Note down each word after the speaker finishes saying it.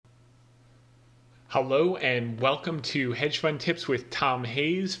Hello and welcome to Hedge Fund Tips with Tom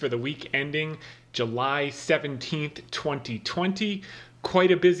Hayes for the week ending July 17th, 2020.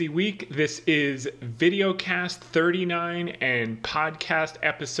 Quite a busy week. This is Videocast 39 and podcast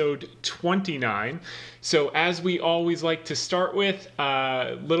episode 29. So as we always like to start with,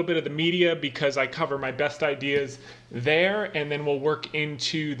 a little bit of the media because I cover my best ideas there, and then we'll work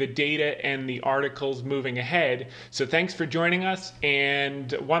into the data and the articles moving ahead. So thanks for joining us,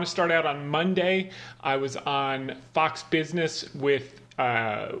 and want to start out on Monday. I was on Fox Business with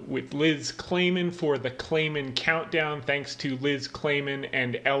Liz Claman for the Claman Countdown. Thanks to Liz Claman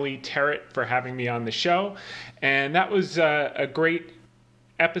and Ellie Terrett for having me on the show. And that was a great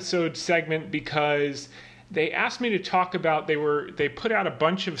episode segment because they asked me to talk about, they put out a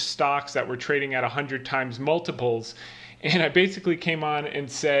bunch of stocks that were trading at 100 times multiples. And I basically came on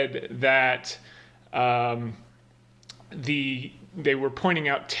and said that they were pointing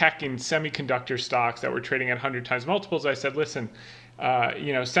out tech and semiconductor stocks that were trading at 100 times multiples. I said, listen,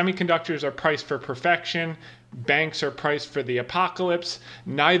 semiconductors are priced for perfection. Banks are priced for the apocalypse,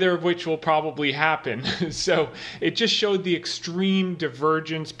 neither of which will probably happen. So it just showed the extreme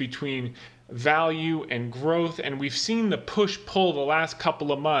divergence between value and growth. And we've seen the push-pull the last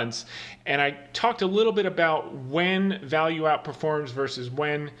couple of months. And I talked a little bit about when value outperforms versus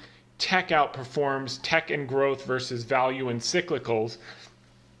when tech outperforms, tech and growth versus value and cyclicals.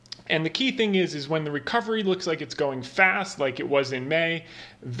 And the key thing is when the recovery looks like it's going fast, like it was in May,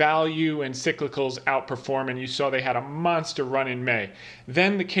 value and cyclicals outperform, and you saw they had a monster run in May.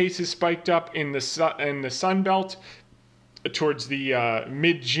 Then the cases spiked up in the Sun Belt towards the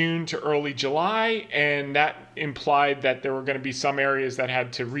mid-June to early July, and that implied that there were going to be some areas that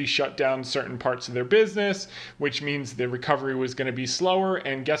had to re-shut down certain parts of their business, which means the recovery was going to be slower.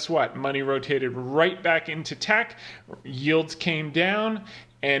 And guess what? Money rotated right back into tech. Yields came down.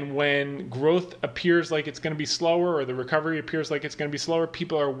 And when growth appears like it's going to be slower, or the recovery appears like it's going to be slower,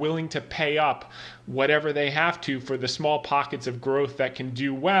 people are willing to pay up whatever they have to for the small pockets of growth that can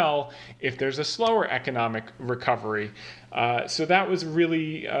do well if there's a slower economic recovery. So that was a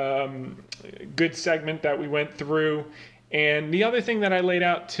really good segment that we went through. And the other thing that I laid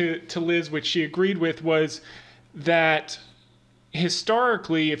out to Liz, which she agreed with, was that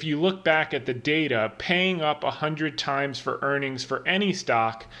historically, if you look back at the data, paying up 100 times for earnings for any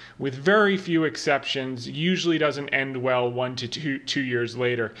stock, with very few exceptions, usually doesn't end well 1 to 2 years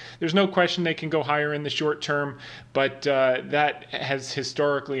later. There's no question they can go higher in the short term, but that has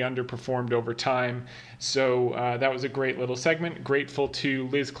historically underperformed over time. So that was a great little segment. Grateful to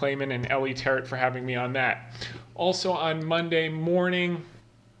Liz Claman and Ellie Terrett for having me on that. Also on Monday morning,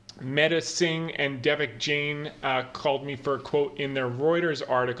 Meta Singh and Devik Jain called me for a quote in their Reuters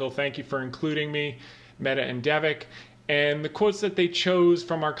article. Thank you for including me, Meta and Devik. And the quotes that they chose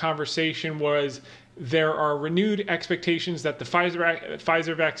from our conversation was, there are renewed expectations that the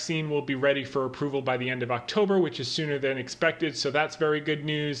Pfizer vaccine will be ready for approval by the end of October, which is sooner than expected. So that's very good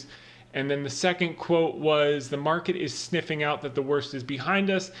news. And then the second quote was, the market is sniffing out that the worst is behind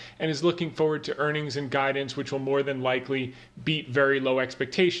us and is looking forward to earnings and guidance, which will more than likely beat very low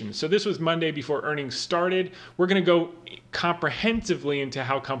expectations. So this was Monday before earnings started. We're going to go comprehensively into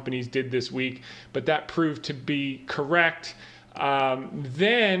how companies did this week, but that proved to be correct.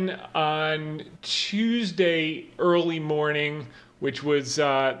 Then on Tuesday early morning, which was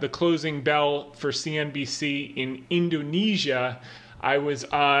the closing bell for CNBC in Indonesia, I was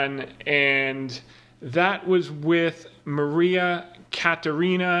on, and that was with Maria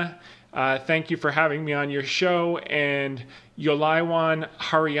Katerina. Thank you for having me on your show. And Yolaiwan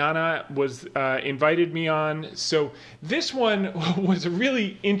Haryana was invited me on. So this one was a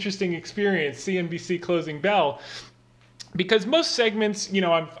really interesting experience, CNBC closing bell. Because most segments,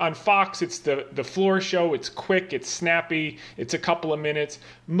 on Fox, it's the floor show. It's quick, it's snappy, it's a couple of minutes.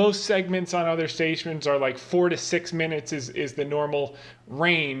 Most segments on other stations are like 4 to 6 minutes is the normal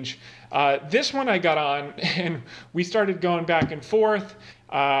range. This one I got on, and we started going back and forth.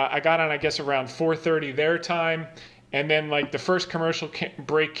 I got on, I guess, around 4:30 their time. And then like the first commercial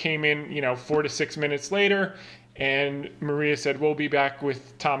break came in, 4 to 6 minutes later. And Maria said, we'll be back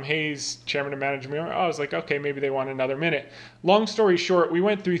with Tom Hayes, chairman of management. I was like, okay, maybe they want another minute. Long story short, we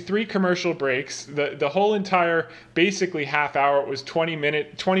went through 3 commercial breaks. The whole entire, basically half hour, it was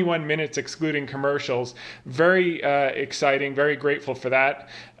 21 minutes excluding commercials. Very exciting, very grateful for that.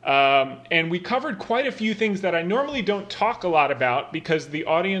 And we covered quite a few things that I normally don't talk a lot about because the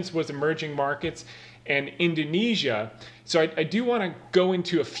audience was emerging markets and Indonesia. So I do want to go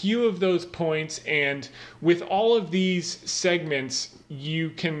into a few of those points, and with all of these segments, you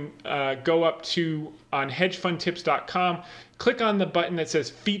can go up to on hedgefundtips.com, click on the button that says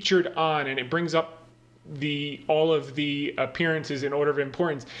featured on, and it brings up all of the appearances in order of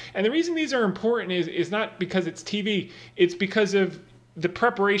importance. And the reason these are important is not because it's TV, it's because of the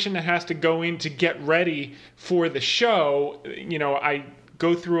preparation that has to go in to get ready for the show. I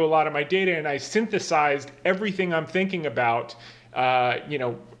go through a lot of my data and I synthesized everything I'm thinking about,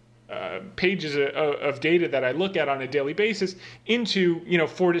 pages of data that I look at on a daily basis into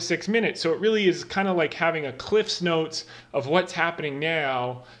 4 to 6 minutes. So it really is kind of like having a Cliff's Notes of what's happening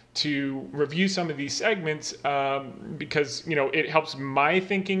now to review some of these segments, because it helps my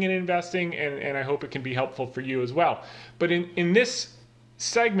thinking in investing, and I hope it can be helpful for you as well. But in this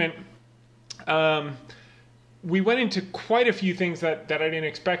segment, we went into quite a few things that I didn't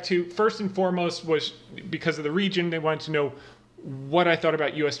expect to. First and foremost was because of the region. They wanted to know what I thought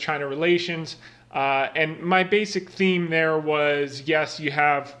about U.S.-China relations. And my basic theme there was, yes, you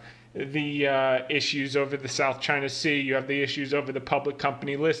have the issues over the South China Sea. You have the issues over the public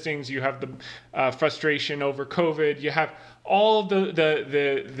company listings. You have the frustration over COVID. You have all of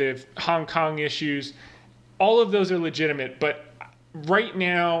the Hong Kong issues. All of those are legitimate, but right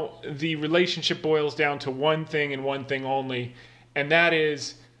now the relationship boils down to one thing and one thing only, and that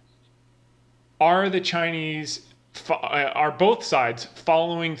is, are both sides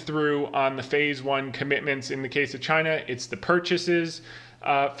following through on the phase one commitments? In the case of China, it's the purchases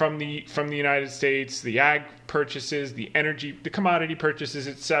from the United States, the ag purchases, the energy, the commodity purchases,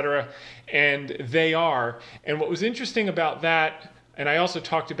 etc. And they are. And what was interesting about that, and I also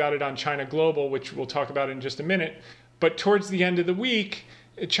talked about it on China Global, which we'll talk about in just a minute, but towards the end of the week,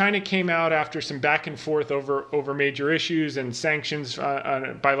 China came out after some back and forth over major issues and sanctions,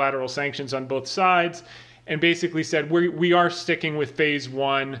 bilateral sanctions on both sides, and basically said, we are sticking with phase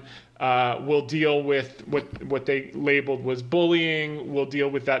one. We'll deal with what they labeled was bullying. We'll deal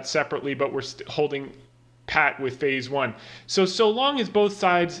with that separately, but we're holding pat with phase one. So long as both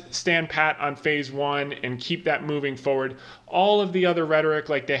sides stand pat on phase one and keep that moving forward, all of the other rhetoric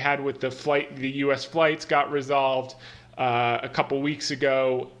like they had with the U.S. flights got resolved a couple weeks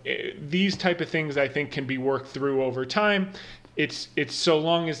ago. These type of things I think can be worked through over time. It's so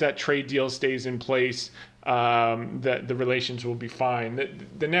long as that trade deal stays in place, that the relations will be fine.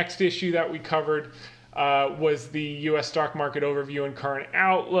 The next issue that we covered was the U.S. stock market overview and current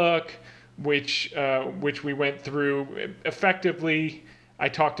outlook, which we went through effectively. I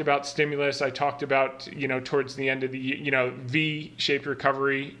talked about stimulus. I talked about, towards the end of the year, V-shaped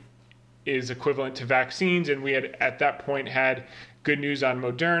recovery is equivalent to vaccines, and we had at that point had good news on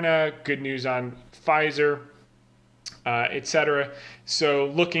Moderna, good news on Pfizer, etc. So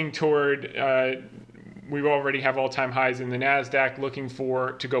looking toward, we already have all-time highs in the NASDAQ, looking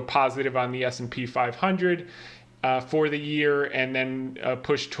to go positive on the S&P 500 for the year, and then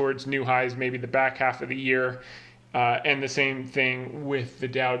push towards new highs maybe the back half of the year, and the same thing with the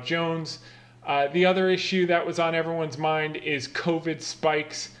Dow Jones. The other issue that was on everyone's mind is COVID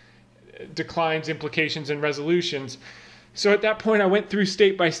spikes, declines, implications, and resolutions. So at that point, I went through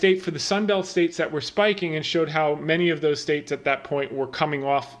state by state for the Sunbelt states that were spiking and showed how many of those states at that point were coming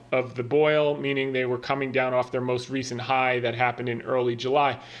off of the boil, meaning they were coming down off their most recent high that happened in early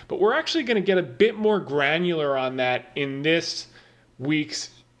July. But we're actually going to get a bit more granular on that in this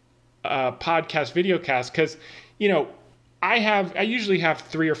week's podcast videocast, because, I usually have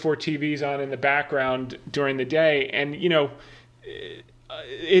 3 or 4 TVs on in the background during the day, and,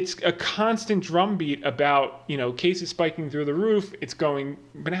 it's a constant drumbeat about, cases spiking through the roof. It's going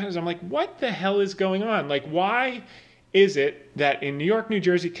bananas. I'm like, what the hell is going on? Like, why is it that in New York, New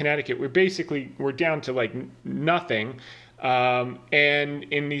Jersey, Connecticut, we're down to like nothing, and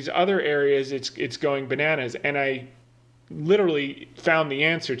in these other areas, it's going bananas? And I literally found the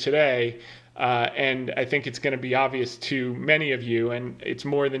answer today. And I think it's going to be obvious to many of you, and it's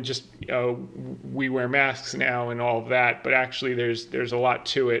more than just we wear masks now and all of that, but actually there's a lot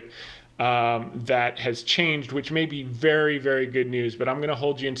to it that has changed, which may be very, very good news. But I'm going to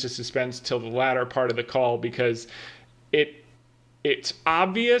hold you into suspense till the latter part of the call, because it's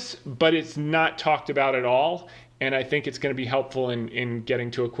obvious, but it's not talked about at all, and I think it's going to be helpful in getting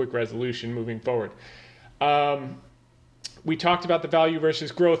to a quick resolution moving forward. We talked about the value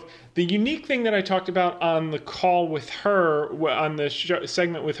versus growth. The unique thing that I talked about on the call with her, on the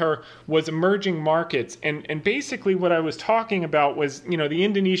segment with her, was emerging markets. And basically what I was talking about was, the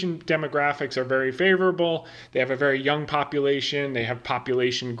Indonesian demographics are very favorable. They have a very young population. They have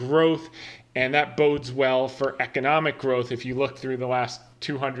population growth. And that bodes well for economic growth. If you look through the last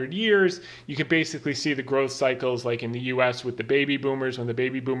 200 years, you could basically see the growth cycles like in the U.S. with the baby boomers. When the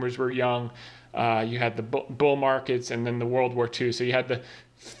baby boomers were young, you had the bull markets, and then the World War II. So you had the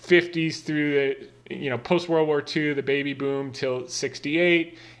 50s through the, post-World War II, the baby boom till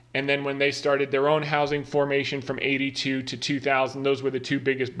 68. And then when they started their own housing formation from 82 to 2000, those were the two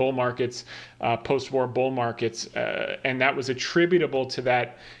biggest bull markets, post-war bull markets. And that was attributable to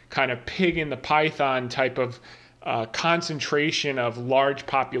that kind of pig in the python type of concentration of large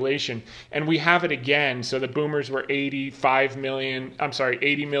population. And we have it again. So the boomers were 80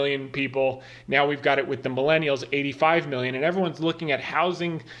 million people. Now we've got it with the millennials, 85 million. And everyone's looking at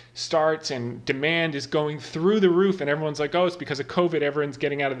housing starts and demand is going through the roof. And everyone's like, oh, it's because of COVID. Everyone's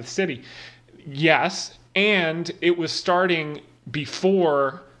getting out of the city. Yes. And it was starting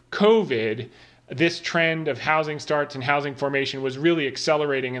before COVID. This trend of housing starts and housing formation was really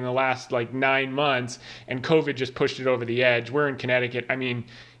accelerating in the last 9 months, and COVID just pushed it over the edge. We're in Connecticut. I mean,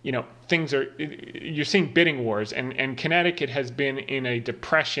 you're seeing bidding wars, and Connecticut has been in a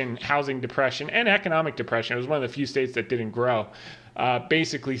depression, housing depression and economic depression. It was one of the few states that didn't grow,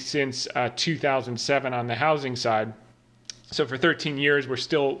 basically since 2007 on the housing side. So for 13 years, we're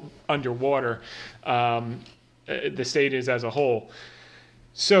still underwater. The state is as a whole.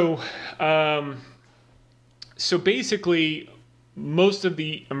 So basically, most of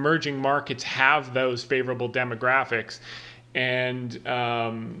the emerging markets have those favorable demographics, and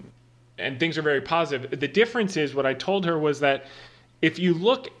things are very positive. The difference is, what I told her was that if you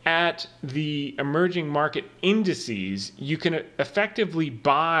look at the emerging market indices, you can effectively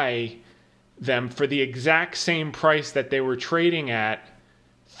buy them for the exact same price that they were trading at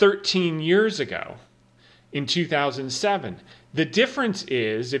 13 years ago in 2007. The difference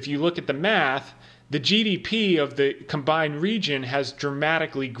is, if you look at the math, the GDP of the combined region has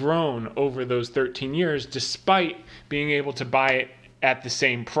dramatically grown over those 13 years, despite being able to buy it at the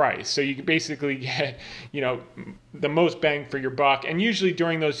same price. So you can basically get, the most bang for your buck. And usually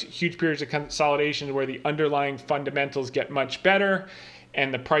during those huge periods of consolidation where the underlying fundamentals get much better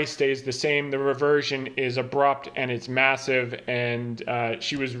and the price stays the same, the reversion is abrupt and it's massive. And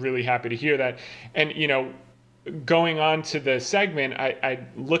she was really happy to hear that. And, going on to the segment, I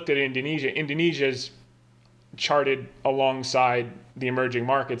looked at Indonesia. Indonesia's charted alongside the emerging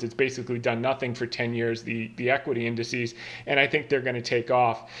markets. It's basically done nothing for 10 years, the equity indices, and I think they're going to take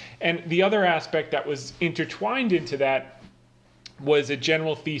off. And the other aspect that was intertwined into that was a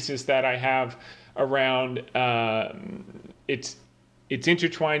general thesis that I have around it's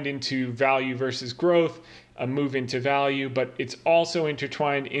intertwined into value versus growth, a move into value, but it's also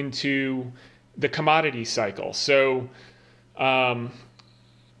intertwined into the commodity cycle. So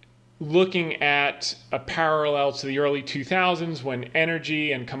looking at a parallel to the early 2000s when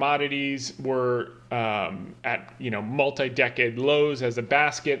energy and commodities were at multi-decade lows as a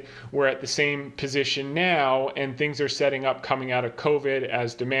basket, we're at the same position now, and things are setting up coming out of COVID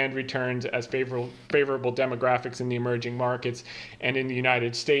as demand returns, as favorable demographics in the emerging markets, and in the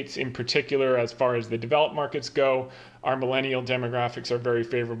United States in particular, as far as the developed markets go, our millennial demographics are very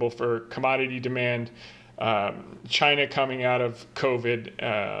favorable for commodity demand. China coming out of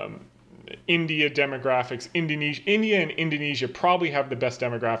COVID, India demographics, India and Indonesia probably have the best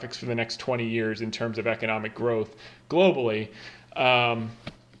demographics for the next 20 years in terms of economic growth globally.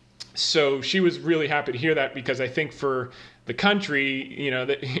 So she was really happy to hear that, because I think for the country,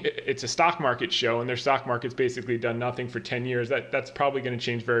 it's a stock market show, and their stock market's basically done nothing for 10 years. That's probably going to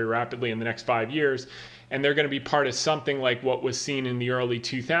change very rapidly in the next 5 years. And they're going to be part of something like what was seen in the early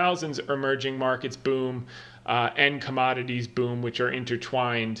 2000s, emerging markets boom and commodities boom, which are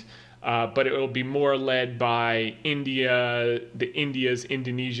intertwined. But it will be more led by India, the Indias,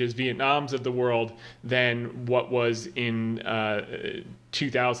 Indonesias, Vietnams of the world than what was in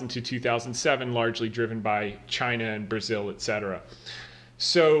 2000 to 2007, largely driven by China and Brazil, etc.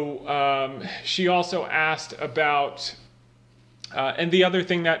 So she also asked about, and the other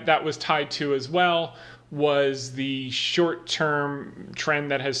thing that was tied to as well was the short-term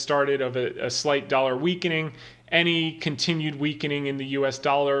trend that has started of a slight dollar weakening. Any continued weakening in the U.S.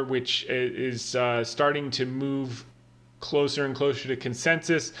 dollar, which is starting to move closer and closer to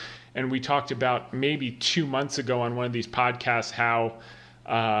consensus. And we talked about maybe 2 months ago on one of these podcasts how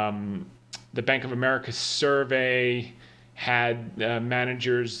the Bank of America survey had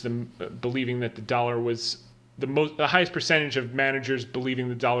managers believing that the dollar was the highest percentage of managers believing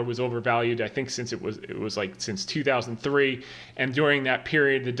the dollar was overvalued, I think, since it was like since 2003. And during that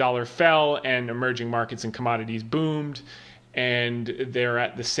period, the dollar fell and emerging markets and commodities boomed. And they're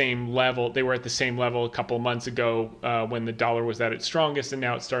at the same level. They were at the same level a couple of months ago when the dollar was at its strongest, and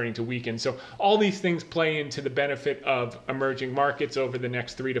now it's starting to weaken. So all these things play into the benefit of emerging markets over the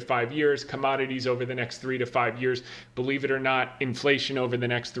next 3 to 5 years, commodities over the next 3 to 5 years, believe it or not, inflation over the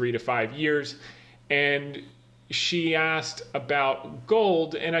next 3 to 5 years. And she asked about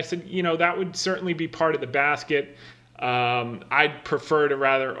gold, and I said, that would certainly be part of the basket. I'd prefer to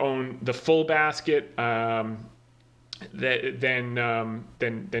rather own the full basket than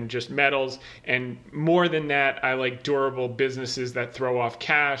just metals. And more than that, I like durable businesses that throw off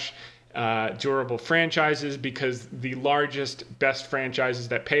cash, durable franchises, because the largest, best franchises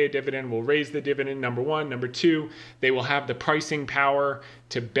that pay a dividend will raise the dividend, number one. Number two, they will have the pricing power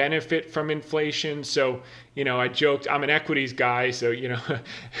to benefit from inflation. So, I joked, I'm an equities guy, so,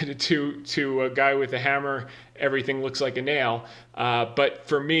 to a guy with a hammer, everything looks like a nail. But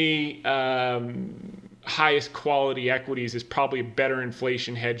for me, highest quality equities is probably a better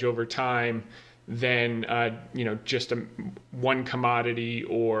inflation hedge over time than just one commodity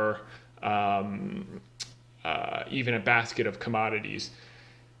or even a basket of commodities.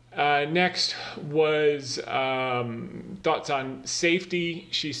 Next was thoughts on safety.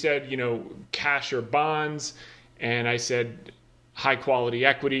 She said, cash or bonds, and I said high quality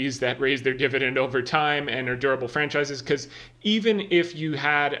equities that raise their dividend over time and are durable franchises, because even if you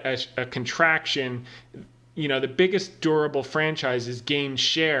had a contraction, the biggest durable franchises gain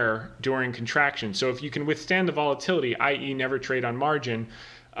share during contraction. So if you can withstand the volatility, i.e. never trade on margin,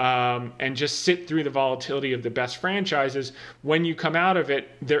 and just sit through the volatility of the best franchises, when you come out of it,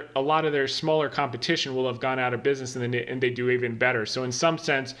 a lot of their smaller competition will have gone out of business, and they do even better. So in some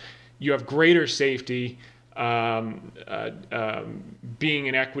sense, you have greater safety being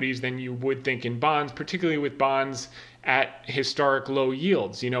in equities than you would think in bonds, particularly with bonds at historic low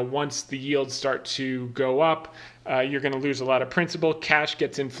yields. Once the yields start to go up, you're going to lose a lot of principal. Cash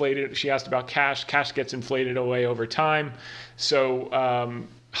gets inflated. She asked about cash. Cash gets inflated away over time. So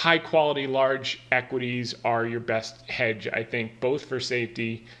high quality, large equities are your best hedge, I think, both for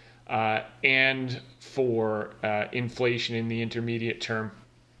safety and for inflation in the intermediate term.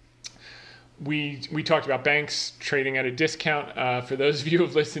 We talked about banks trading at a discount. For those of you who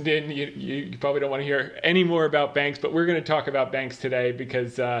have listened in, you probably don't want to hear any more about banks, but we're going to talk about banks today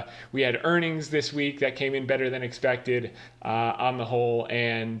because we had earnings this week that came in better than expected on the whole,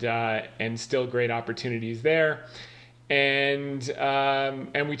 and still great opportunities there. And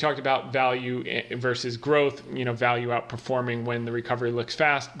we talked about value versus growth. Value outperforming when the recovery looks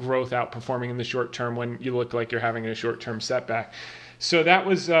fast, growth outperforming in the short term when you look like you're having a short-term setback. So that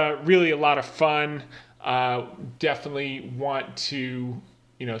was really a lot of fun. Definitely want to,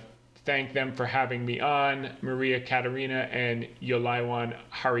 thank them for having me on, Maria Katarina and Yolaiwan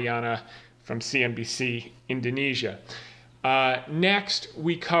Haryana from CNBC Indonesia. Next,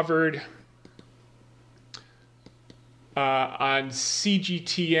 we covered on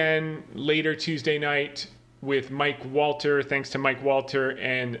CGTN later Tuesday night with Mike Walter. Thanks to Mike Walter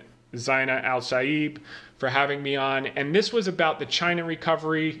and Zaina Al-Saib for having me on. And this was about the China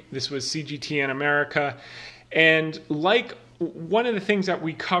recovery. This was CGTN America. And like one of the things that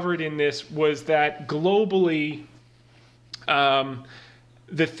we covered in this was that globally,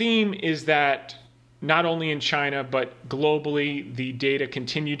 the theme is that not only in China, but globally, the data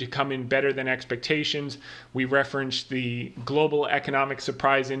continue to come in better than expectations. We referenced the Global Economic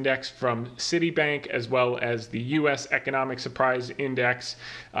Surprise Index from Citibank, as well as the U.S. Economic Surprise Index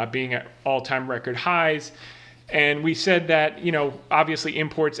being at all-time record highs. And we said that, obviously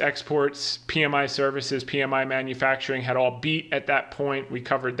imports, exports, PMI services, PMI manufacturing had all beat at that point. We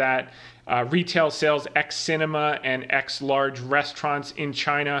covered that. Retail sales, ex-cinema and ex-large restaurants in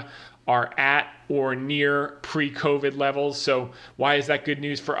China are at or near pre-COVID levels. So why is that good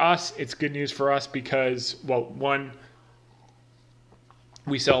news for us? It's good news for us because, well, one,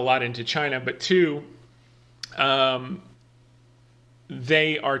 we sell a lot into China, but two,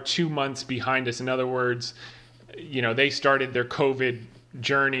 they are 2 months behind us. In other words, they started their COVID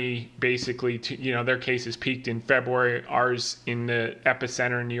journey basically their cases peaked in February. Ours in the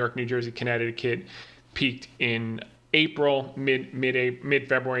epicenter in New York, New Jersey, Connecticut peaked in April,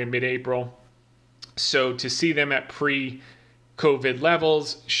 mid-February and mid-April. So to see them at pre-COVID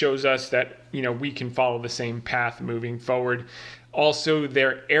levels shows us that, we can follow the same path moving forward. Also,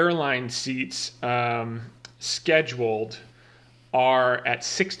 their airline seats scheduled are at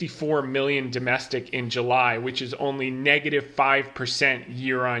 64 million domestic in July, which is only negative 5%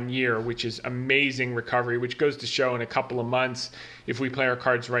 year on year, which is amazing recovery, which goes to show in a couple of months, if we play our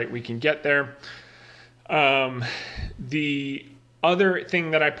cards right, we can get there. The other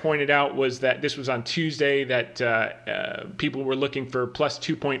thing that I pointed out was that this was on Tuesday, that people were looking for plus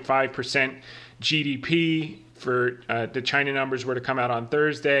 2.5% GDP for the China numbers were to come out on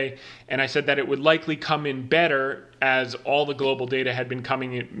Thursday. And I said that it would likely come in better as all the global data had been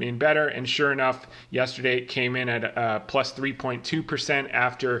coming in better. And sure enough, yesterday it came in at plus 3.2%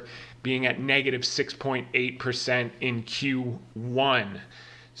 after being at negative 6.8% in Q1.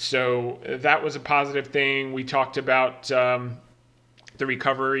 So that was a positive thing. We talked about the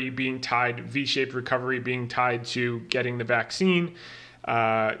recovery being tied, V-shaped recovery being tied to getting the vaccine. We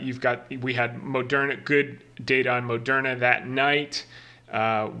had Moderna, good data on Moderna that night.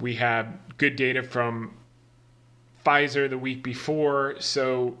 We had good data from Pfizer the week before,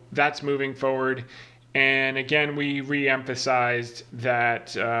 so that's moving forward. And again, we re-emphasized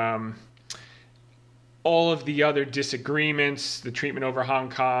that all of the other disagreements, the treatment over Hong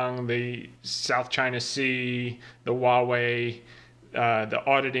Kong, the South China Sea, the Huawei, the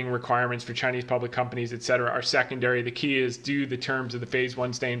auditing requirements for Chinese public companies, et cetera, are secondary. The key is, do the terms of the phase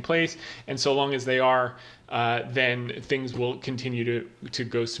one stay in place? And so long as they are, then things will continue to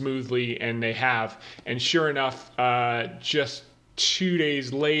go smoothly, and they have. And sure enough, just 2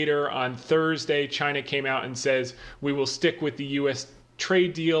 days later, on Thursday, China came out and says, we will stick with the U.S.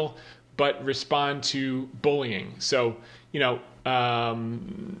 trade deal, but respond to bullying. So,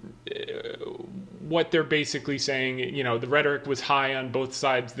 what they're basically saying, the rhetoric was high on both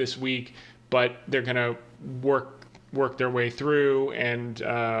sides this week, but they're going to work their way through, and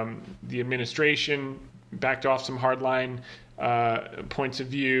the administration backed off some hardline points of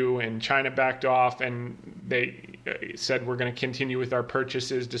view, and China backed off, and they said we're going to continue with our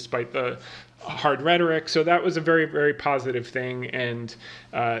purchases despite the hard rhetoric. So that was a very, very positive thing, and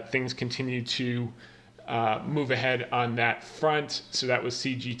things continue to move ahead on that front. So that was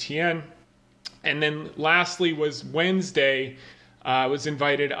CGTN. And then lastly was Wednesday. I was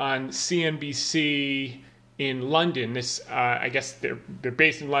invited on CNBC in London. This, I guess they're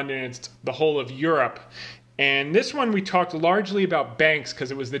based in London. It's the whole of Europe. And this one we talked largely about banks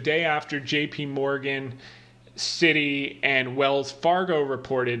because it was the day after JP Morgan, Citi, and Wells Fargo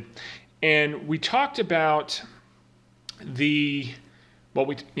reported. And we talked about we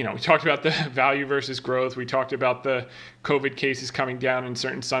talked about the value versus growth. We talked about the COVID cases coming down in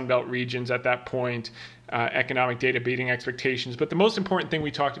certain Sunbelt regions at that point, economic data beating expectations. But the most important thing we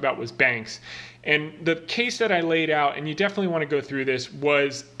talked about was banks. And the case that I laid out, and you definitely want to go through this,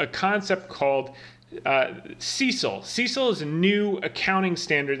 was a concept called CECL. CECL is a new accounting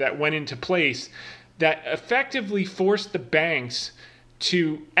standard that went into place that effectively forced the banks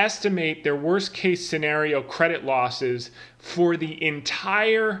to estimate their worst case scenario credit losses for the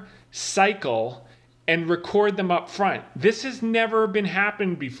entire cycle and record them up front. This has never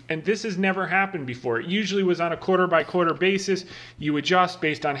happened before. It usually was on a quarter by quarter basis. You adjust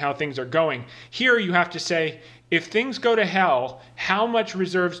based on how things are going. Here you have to say, if things go to hell, how much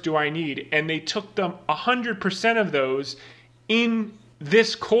reserves do I need? And they took them 100% of those in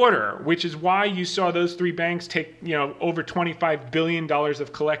this quarter, which is why you saw those three banks take, over $25 billion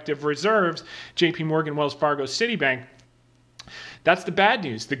of collective reserves, JP Morgan, Wells Fargo, Citibank. That's the bad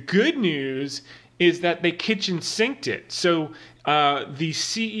news. The good news is that they kitchen sinked it. So the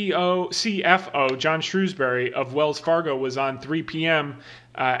CFO, John Shrewsbury of Wells Fargo, was on 3 p.m.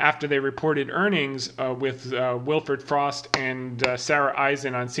 After they reported earnings with Wilfred Frost and Sarah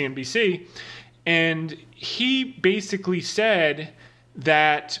Eisen on CNBC. And he basically said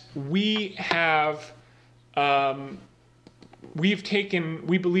that we believe we've taken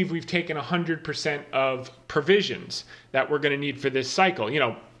 100% of provisions that we're going to need for this cycle,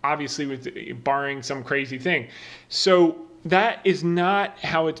 obviously with barring some crazy thing. So that is not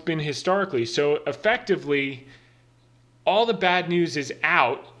how it's been historically. So effectively, all the bad news is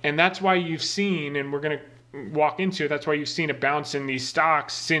out, and that's why you've seen, and we're going to walk into it, that's why you've seen a bounce in these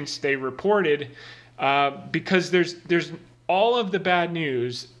stocks since they reported, because there's all of the bad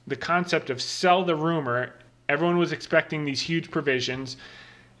news, the concept of sell the rumor. Everyone was expecting these huge provisions,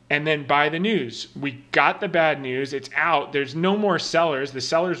 and then buy the news. We got the bad news. It's out. There's no more sellers. The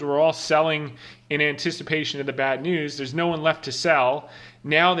sellers were all selling in anticipation of the bad news. There's no one left to sell.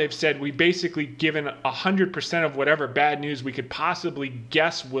 Now they've said we basically given 100% of whatever bad news we could possibly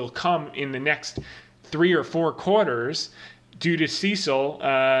guess will come in the next 3 or 4 quarters. Due to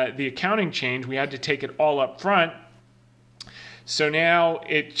CECL, the accounting change, we had to take it all up front. So now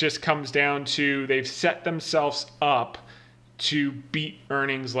it just comes down to they've set themselves up to beat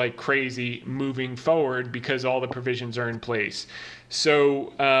earnings like crazy moving forward because all the provisions are in place.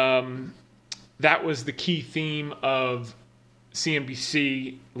 So that was the key theme of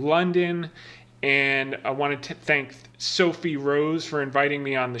CNBC London. And I wanted to thank Sophie Rose for inviting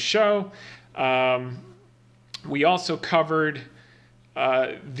me on the show. We also covered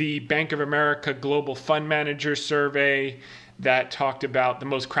the Bank of America Global Fund Manager Survey that talked about the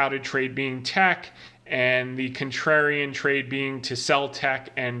most crowded trade being tech and the contrarian trade being to sell tech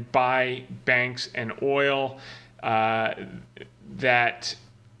and buy banks and oil. That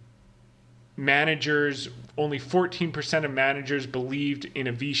managers, only 14% of managers believed in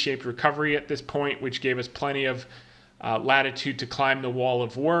a V-shaped recovery at this point, which gave us plenty of latitude to climb the wall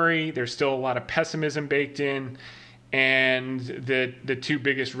of worry. There's still a lot of pessimism baked in, and the two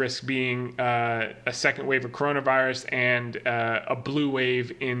biggest risks being a second wave of coronavirus and a blue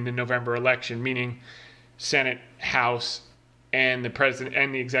wave in the November election, meaning Senate, House, and the president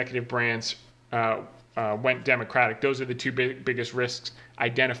and the executive branch went Democratic. Those are the two biggest risks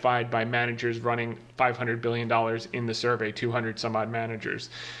identified by managers running $500 billion in the survey, 200 some odd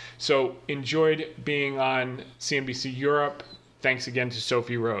managers. So enjoyed being on CNBC Europe. Thanks again to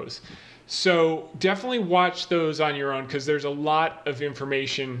Sophie Rose. So definitely watch those on your own because there's a lot of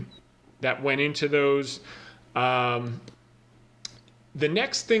information that went into those. The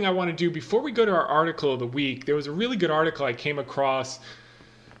next thing I want to do before we go to our article of the week, there was a really good article I came across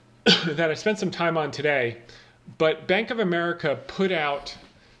that I spent some time on today. But Bank of America put out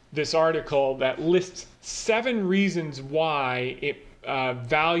this article that lists 7 reasons why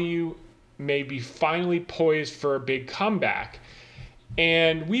value may be finally poised for a big comeback.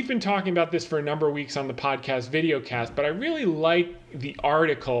 And we've been talking about this for a number of weeks on the podcast videocast, but I really like the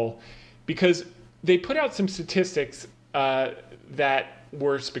article because they put out some statistics that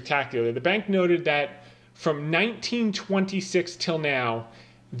were spectacular. The bank noted that from 1926 till now,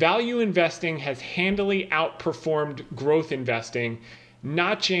 value investing has handily outperformed growth investing,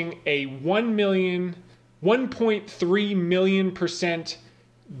 notching a 1.3 million%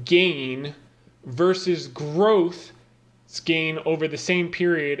 gain versus growth gain over the same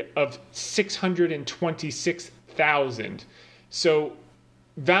period of 626,000. So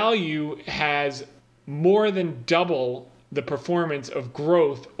value has more than double the performance of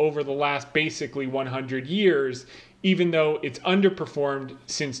growth over the last basically 100 years, even though it's underperformed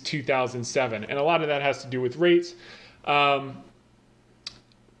since 2007. And a lot of that has to do with rates. But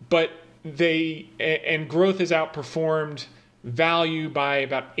growth has outperformed value by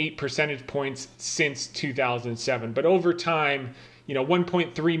about 8 percentage points since 2007. But over time,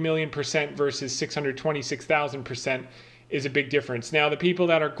 1.3 million% versus 626,000% is a big difference. Now, the people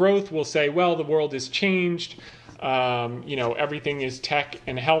that are growth will say, well, the world has changed. Everything is tech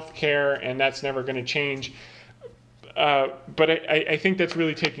and healthcare, and that's never going to change. But I think that's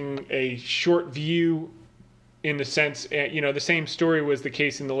really taking a short view in the sense, the same story was the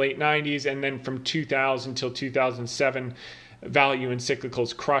case in the late 90s, and then from 2000 till 2007, value and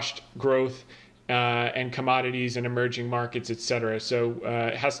cyclicals crushed growth and commodities and emerging markets, etc. So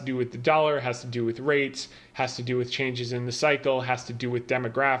it has to do with the dollar, has to do with rates, has to do with changes in the cycle, has to do with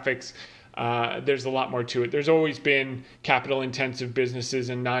demographics. There's a lot more to it. There's always been capital-intensive businesses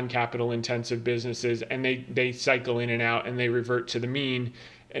and non-capital-intensive businesses, and they cycle in and out, and they revert to the mean,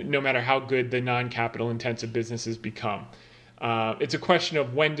 no matter how good the non-capital-intensive businesses become. It's a question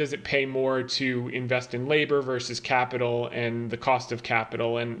of when does it pay more to invest in labor versus capital, and the cost of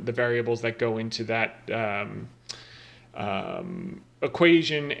capital, and the variables that go into that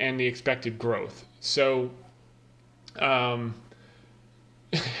equation, and the expected growth. So,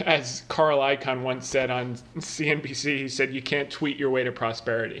 as Carl Icahn once said on CNBC, he said, you can't tweet your way to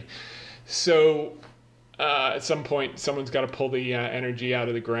prosperity. So at some point, someone's got to pull the energy out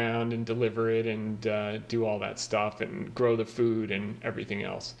of the ground and deliver it and do all that stuff and grow the food and everything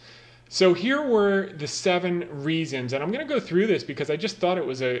else. So here were the 7 reasons, and I'm going to go through this because I just thought it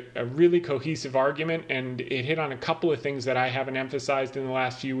was a really cohesive argument, and it hit on a couple of things that I haven't emphasized in the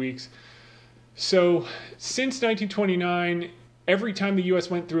last few weeks. So since 1929, every time the U.S.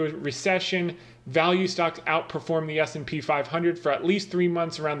 went through a recession, value stocks outperformed the S&P 500 for at least 3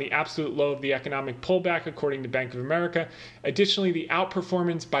 months around the absolute low of the economic pullback, according to Bank of America. Additionally, the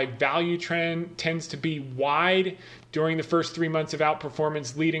outperformance by value trend tends to be wide during the first 3 months of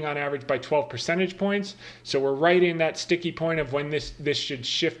outperformance, leading on average by 12 percentage points. So we're right in that sticky point of when this should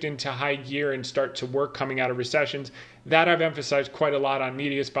shift into high gear and start to work coming out of recessions. That I've emphasized quite a lot on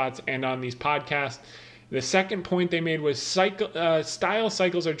Media Spots and on these podcasts. The second point they made was style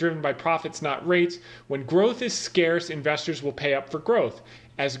cycles are driven by profits, not rates. When growth is scarce, investors will pay up for growth.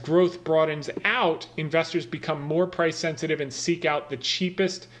 As growth broadens out, investors become more price sensitive and seek out the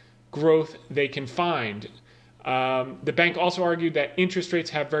cheapest growth they can find. The bank also argued that interest rates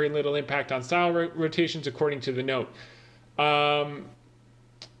have very little impact on style rotations, according to the note.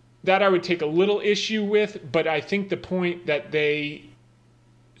 That I would take a little issue with, but I think the point that they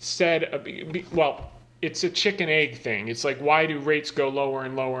said, it's a chicken egg thing. It's like, why do rates go lower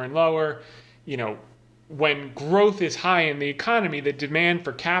and lower and lower? When growth is high in the economy, the demand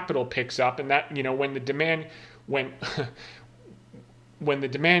for capital picks up, and that, when the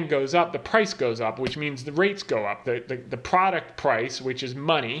demand goes up, the price goes up, which means the rates go up. The product price, which is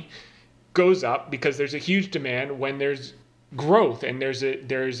money, goes up because there's a huge demand when there's growth and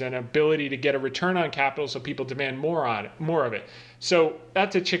there's an ability to get a return on capital, so people demand more of it. So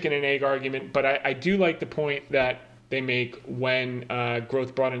that's a chicken and egg argument, but I do like the point that they make when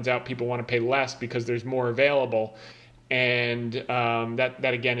growth broadens out, people want to pay less because there's more available. And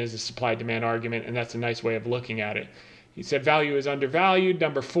that again is a supply-demand argument, and that's a nice way of looking at it. He said value is undervalued.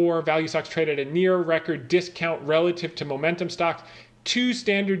 Number 4, value stocks trade at a near record discount relative to momentum stocks. 2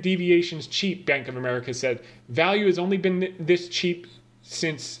 standard deviations cheap, Bank of America said. Value has only been this cheap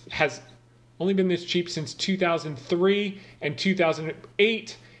since 2003 and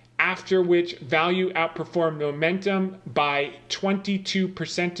 2008, after which value outperformed momentum by 22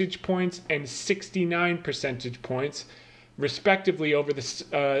 percentage points and 69 percentage points, respectively, over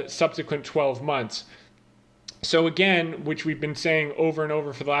the subsequent 12 months. So again, which we've been saying over and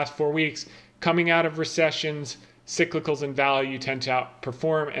over for the last 4 weeks, coming out of recessions, cyclicals and value tend to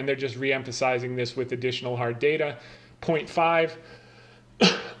outperform, and they're just re-emphasizing this with additional hard data. Point 5,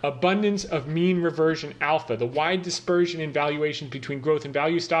 abundance of mean reversion alpha. The wide dispersion in valuations between growth and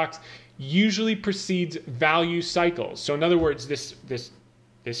value stocks usually precedes value cycles. So in other words, this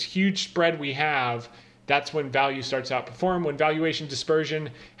huge spread we have, that's when value starts to outperform. When valuation dispersion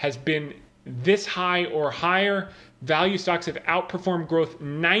has been this high or higher, value stocks have outperformed growth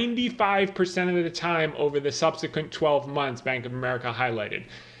 95% of the time over the subsequent 12 months, Bank of America highlighted.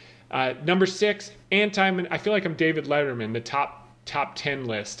 Number 6, I feel like I'm David Letterman, the top 10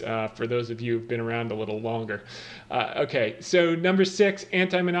 list for those of you who've been around a little longer. Okay, so number 6,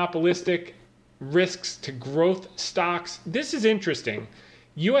 anti-monopolistic risks to growth stocks. This is interesting.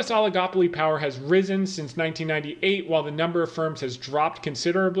 U.S. oligopoly power has risen since 1998, while the number of firms has dropped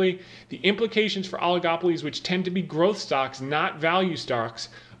considerably. The implications for oligopolies, which tend to be growth stocks, not value stocks,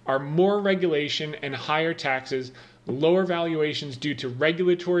 are more regulation and higher taxes, lower valuations due to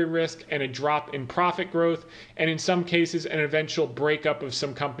regulatory risk, and a drop in profit growth, and in some cases, an eventual breakup of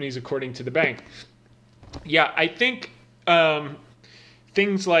some companies, according to the bank. Yeah, I think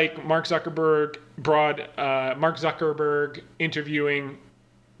things like Mark Zuckerberg interviewing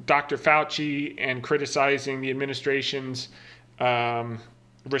Dr. Fauci and criticizing the administration's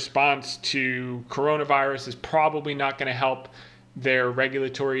response to coronavirus is probably not going to help their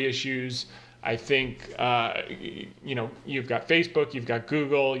regulatory issues. I think, you've got Facebook, you've got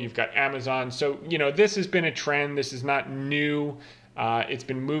Google, you've got Amazon. So, this has been a trend. This is not new. It's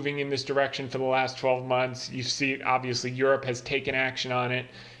been moving in this direction for the last 12 months. You see, obviously, Europe has taken action on it.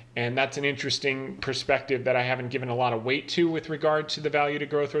 And that's an interesting perspective that I haven't given a lot of weight to with regard to the value to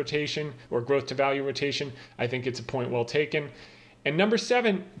growth rotation or growth to value rotation. I think it's a point well taken. And number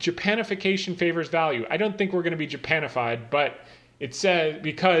 7, Japanification favors value. I don't think we're going to be Japanified, but it says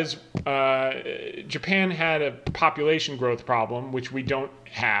because Japan had a population growth problem, which we don't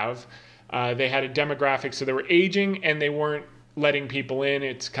have. They had a demographic, so they were aging and they weren't letting people in.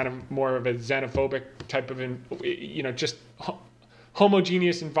 It's kind of more of a xenophobic type of, just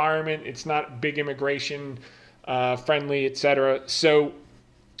homogeneous environment. It's not big immigration friendly, etc. So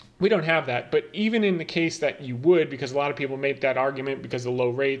we don't have that. But even in the case that you would, because a lot of people make that argument because of low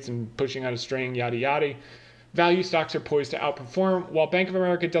rates and pushing on a string, yada yada, value stocks are poised to outperform. While Bank of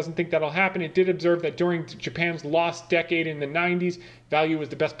America doesn't think that'll happen, it did observe that during Japan's lost decade in the 90s, value was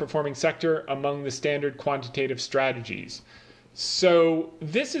the best performing sector among the standard quantitative strategies. So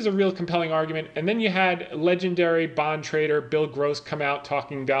this is a real compelling argument. And then you had legendary bond trader Bill Gross come out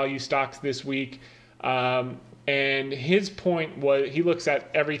talking value stocks this week. And his point was he looks at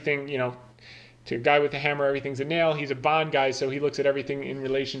everything, to a guy with a hammer, everything's a nail. He's a bond guy, so he looks at everything in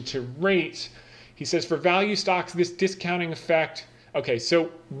relation to rates. He says for value stocks, this discounting effect. Okay, so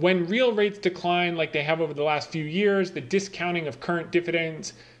when real rates decline like they have over the last few years, the discounting of current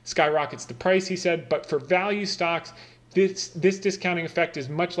dividends skyrockets the price, he said. But for value stocks, this discounting effect is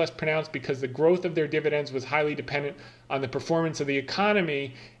much less pronounced because the growth of their dividends was highly dependent on the performance of the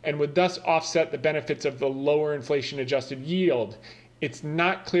economy and would thus offset the benefits of the lower inflation-adjusted yield. It's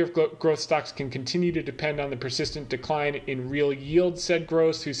not clear if growth stocks can continue to depend on the persistent decline in real yield, said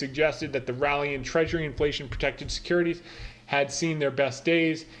Gross, who suggested that the rally in Treasury inflation-protected securities had seen their best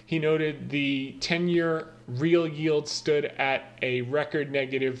days. He noted the 10-year real yield stood at a record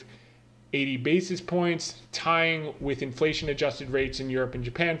negative 80 basis points, tying with inflation-adjusted rates in Europe and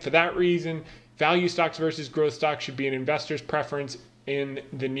Japan. For that reason, value stocks versus growth stocks should be an investor's preference in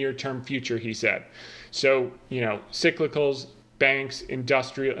the near-term future, he said. So, cyclicals, banks,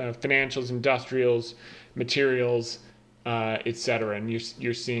 financials, industrials, materials, et cetera. And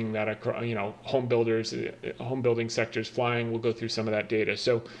you're seeing that across, home builders, home building sectors flying. We'll go through some of that data.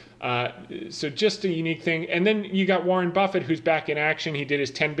 So just a unique thing. And then you got Warren Buffett, who's back in action. He did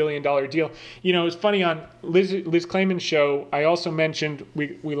his $10 billion deal. It was funny on Liz Claman's show. I also mentioned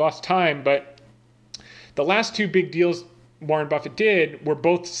we lost time, but the last two big deals Warren Buffett did were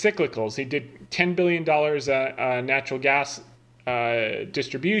both cyclicals. He did $10 billion natural gas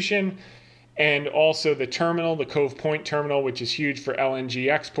distribution, and also the terminal, the Cove Point terminal, which is huge for LNG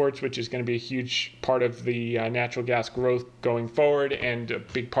exports, which is going to be a huge part of the natural gas growth going forward and a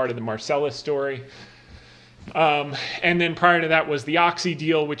big part of the Marcellus story. And then prior to that was the Oxy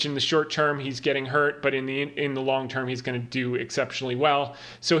deal, which in the short term he's getting hurt, but in the long term he's going to do exceptionally well.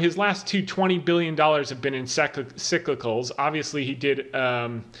 So his last two $20 billion have been in cyclicals. Obviously he did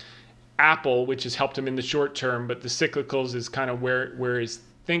Apple, which has helped him in the short term, but the cyclicals is kind of where his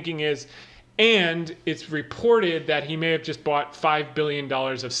thinking is. And it's reported that he may have just bought $5 billion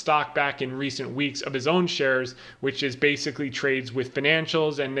of stock back in recent weeks of his own shares, which is basically trades with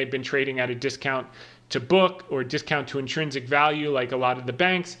financials, and they've been trading at a discount to book or discount to intrinsic value like a lot of the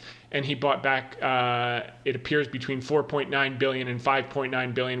banks. And he bought back, it appears, between $4.9 billion and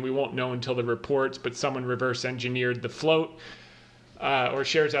 $5.9 billion. We won't know until the reports, but someone reverse engineered the float or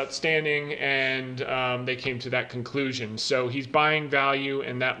shares outstanding, and they came to that conclusion. So he's buying value,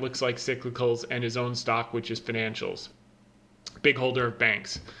 and that looks like cyclicals, and his own stock, which is financials. Big holder of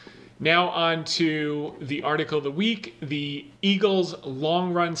banks. Now on to the article of the week, the Eagles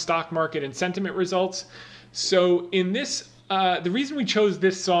long-run stock market and sentiment results. So in this, the reason we chose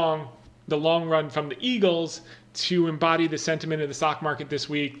this song, The Long Run from the Eagles, to embody the sentiment of the stock market this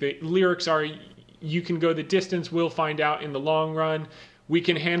week, the lyrics are, you can go the distance, we'll find out in the long run. We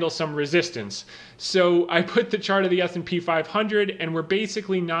can handle some resistance. So I put the chart of the S&P 500, and we're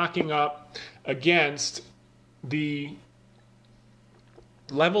basically knocking up against the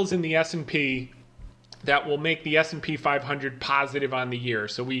levels in the S&P that will make the S&P 500 positive on the year.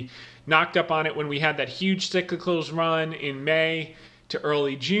 So we knocked up on it when we had that huge cyclicals run in May to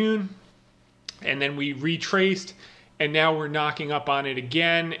early June, and then we retraced. And now we're knocking up on it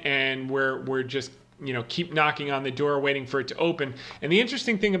again, and we're just, keep knocking on the door, waiting for it to open. And the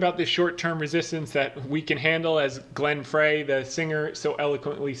interesting thing about this short-term resistance that we can handle, as Glenn Frey, the singer, so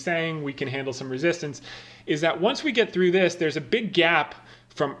eloquently sang, we can handle some resistance, is that once we get through this, there's a big gap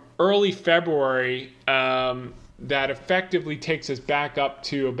from early February that effectively takes us back up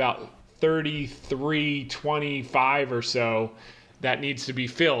to about 33.25 or so. That needs to be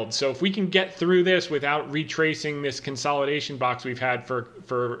filled. So if we can get through this without retracing this consolidation box we've had for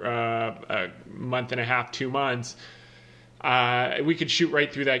a month and a half, 2 months, we could shoot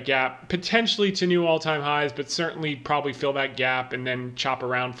right through that gap, potentially to new all-time highs, but certainly probably fill that gap and then chop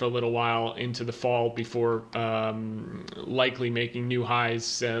around for a little while into the fall before likely making new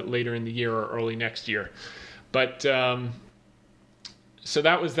highs later in the year or early next year. But so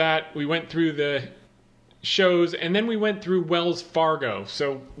that was that. We went through the shows, and then we went through Wells Fargo.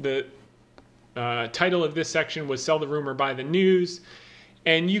 So the title of this section was Sell the Rumor, Buy the News.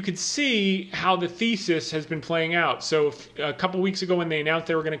 And you could see how the thesis has been playing out. So a couple weeks ago when they announced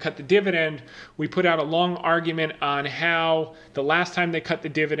they were going to cut the dividend, we put out a long argument on how the last time they cut the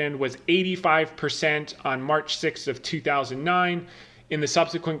dividend was 85% on March 6th of 2009. In the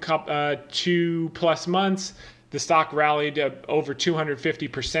subsequent 2+ months, the stock rallied over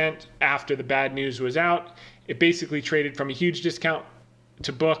 250% after the bad news was out. It basically traded from a huge discount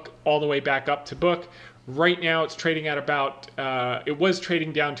to book all the way back up to book. Right now it's trading at about, it was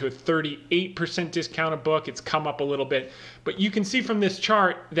trading down to a 38% discount to book. It's come up a little bit. But you can see from this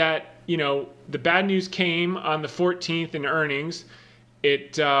chart that, the bad news came on the 14th in earnings.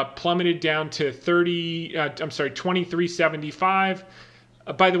 It plummeted down to 23.75.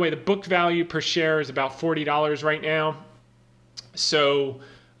 By the way, the book value per share is about $40 right now. So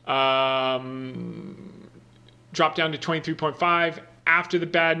dropped down to 23.5. After the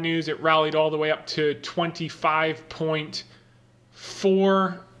bad news, it rallied all the way up to $25.40,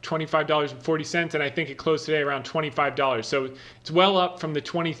 $25.40, and I think it closed today around $25. So it's well up from the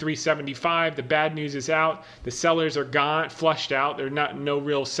 $23.75. The bad news is out. The sellers are gone, flushed out. There are no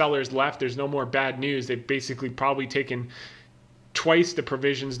real sellers left. There's no more bad news. They've basically probably taken twice the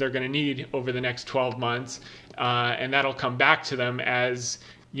provisions they're going to need over the next 12 months. And that'll come back to them as,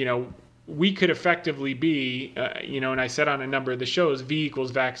 we could effectively be, and I said on a number of the shows, V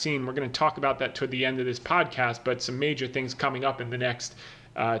equals vaccine. We're going to talk about that toward the end of this podcast, but some major things coming up in the next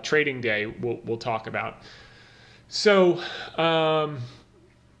trading day we'll talk about. So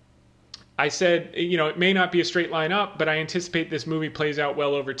I said, it may not be a straight line up, but I anticipate this movie plays out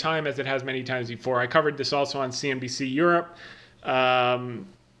well over time, as it has many times before. I covered this also on CNBC Europe. The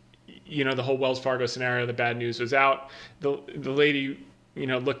whole Wells Fargo scenario, the bad news was out. The lady,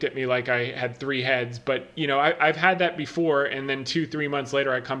 looked at me like I had three heads, but I've had that before, and then 2-3 months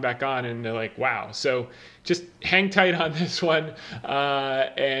later I come back on and they're like, wow. So just hang tight on this one,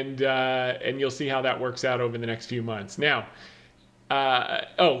 and you'll see how that works out over the next few months. Now,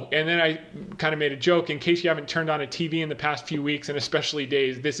 and then I kind of made a joke, in case you haven't turned on a TV in the past few weeks, and especially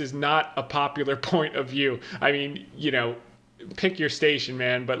days, this is not a popular point of view. I mean, pick your station,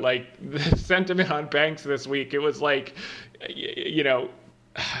 man, but like the sentiment on banks this week, it was like, I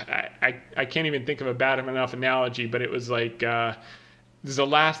can't even think of a bad enough analogy, but it was like, this is the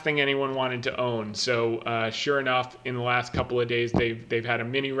last thing anyone wanted to own. So sure enough, in the last couple of days, they've had a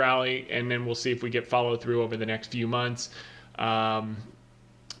mini rally, and then we'll see if we get follow through over the next few months.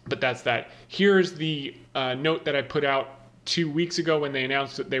 But that's that. Here's the note that I put out 2 weeks ago when they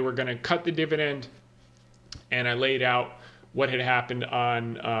announced that they were going to cut the dividend, and I laid out what had happened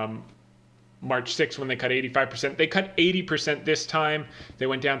on March 6th when they cut 85%. They cut 80% this time. They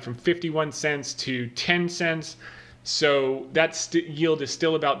went down from 51 cents to 10 cents. So that yield is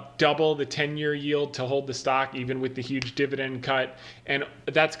still about double the 10-year yield to hold the stock, even with the huge dividend cut. And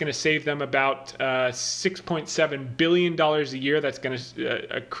that's going to save them about $6.7 billion a year. That's going to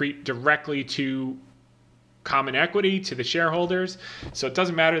accrete directly to common equity, to the shareholders. So it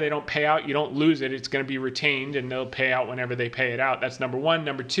doesn't matter, they don't pay out, you don't lose it, it's going to be retained, and they'll pay out whenever they pay it out. That's number one.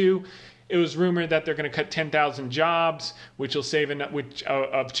 Number two, it was rumored that they're going to cut 10,000 jobs, which will save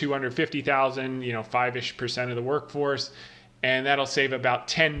of 250,000, 5-ish% of the workforce, and that'll save about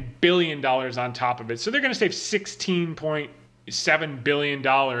 $10 billion on top of it. So they're going to save $16.7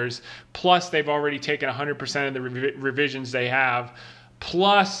 billion, plus they've already taken 100% of the revisions they have,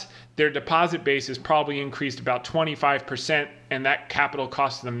 plus their deposit base is probably increased about 25%, and that capital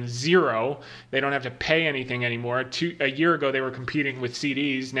costs them zero. They don't have to pay anything anymore. A year ago, they were competing with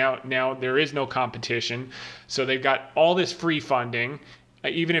CDs. Now there is no competition. So they've got all this free funding.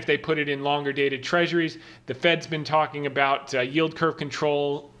 Even if they put it in longer dated treasuries, the Fed's been talking about yield curve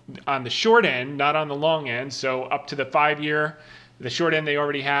control on the short end, not on the long end. So up to the 5-year, the short end they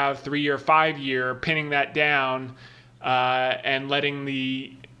already have, 3-year, 5-year, pinning that down and letting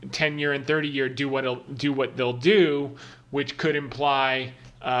the 10-year and 30-year do what they'll do, which could imply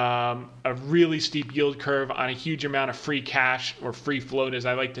a really steep yield curve on a huge amount of free cash, or free float as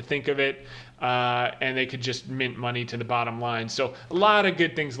I like to think of it, and they could just mint money to the bottom line. So a lot of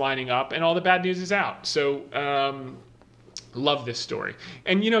good things lining up, and all the bad news is out. So love this story.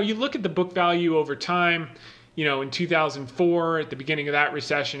 And you look at the book value over time. In 2004, at the beginning of that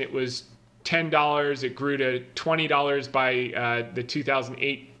recession, it was $10. It grew to $20 by the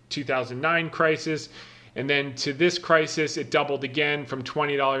 2008-2009 crisis. And then to this crisis, it doubled again from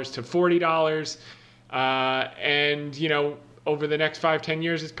 $20 to $40. And, over the next 5-10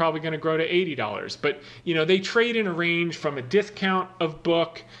 years, it's probably going to grow to $80. But, they trade in a range from a discount of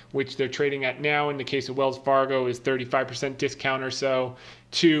book, which they're trading at now in the case of Wells Fargo is 35% discount or so,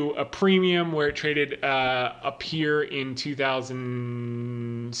 to a premium where it traded up here in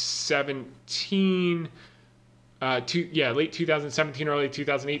 2017, late 2017, early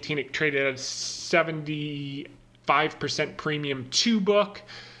 2018, it traded at a 75% premium to book.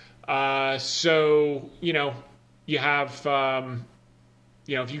 So, you have,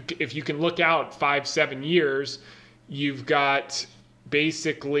 if you can look out 5-7 years, you've got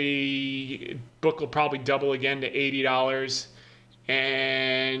basically book will probably double again to $80.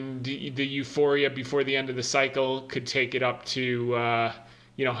 And the euphoria before the end of the cycle could take it up to,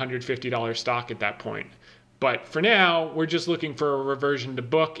 $150 stock at that point. But for now, we're just looking for a reversion to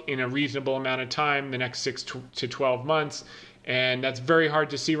book in a reasonable amount of time, the next 6 to 12 months. And that's very hard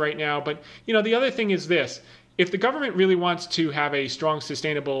to see right now. But, the other thing is this. If the government really wants to have a strong,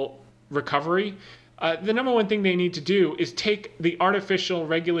 sustainable recovery, the number one thing they need to do is take the artificial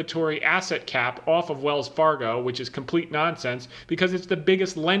regulatory asset cap off of Wells Fargo, which is complete nonsense, because it's the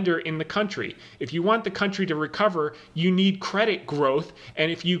biggest lender in the country. If you want the country to recover, you need credit growth.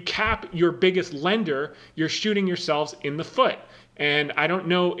 And if you cap your biggest lender, you're shooting yourselves in the foot. And I don't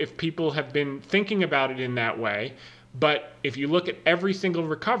know if people have been thinking about it in that way, but if you look at every single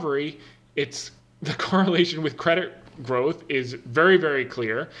recovery, it's the correlation with credit growth is very, very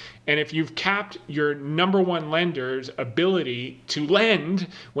clear. And if you've capped your number one lender's ability to lend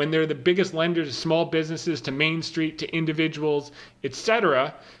when they're the biggest lenders to small businesses, to Main Street, to individuals,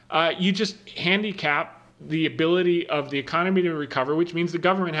 etc., you just handicap the ability of the economy to recover, which means the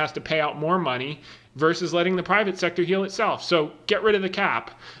government has to pay out more money. versus letting the private sector heal itself. So get rid of the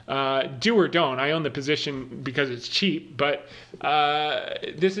cap. Do or don't. I own the position because it's cheap, but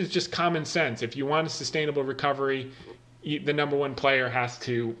this is just common sense. If you want a sustainable recovery, the number one player has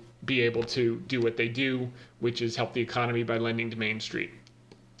to be able to do what they do, which is help the economy by lending to Main Street.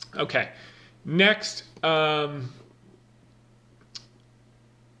 Okay, next.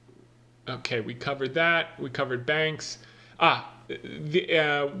 Okay, we covered that. We covered banks.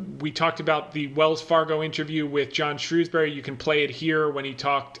 We talked about the Wells Fargo interview with John Shrewsbury. You can play it here when he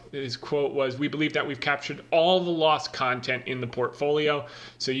talked. His quote was, "We believe that we've captured all the loss content in the portfolio."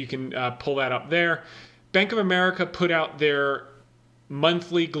 So you can pull that up there. Bank of America put out their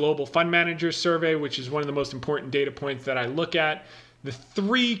monthly global fund managers survey, which is one of the most important data points that I look at. The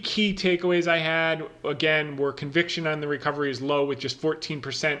three key takeaways I had, again, were conviction on the recovery is low, with just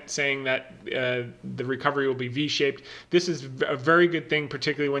 14% saying that the recovery will be V-shaped. This is a very good thing,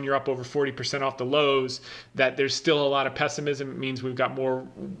 particularly when you're up over 40% off the lows, that there's still a lot of pessimism. It means we've got more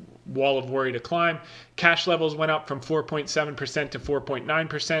wall of worry to climb. Cash levels went up from 4.7% to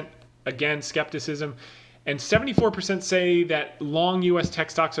 4.9%. Again, skepticism. And 74% say that long U.S.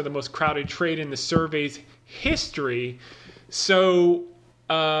 tech stocks are the most crowded trade in the survey's history. So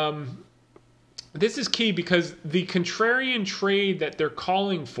this is key because the contrarian trade that they're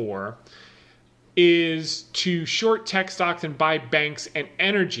calling for is to short tech stocks and buy banks and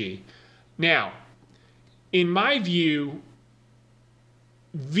energy. Now, in my view,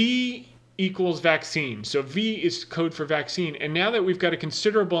 V equals vaccine. So V is code for vaccine. And now that we've got a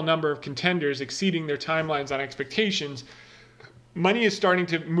considerable number of contenders exceeding their timelines on expectations, money is starting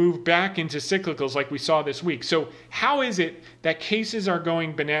to move back into cyclicals like we saw this week. So how is it that cases are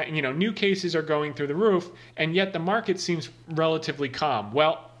going new cases are going through the roof, and yet the market seems relatively calm?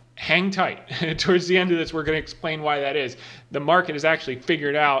 Well, hang tight. Towards the end of this, we're going to explain why that is. The market has actually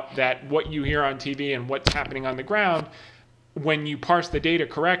figured out that what you hear on TV and what's happening on the ground, when you parse the data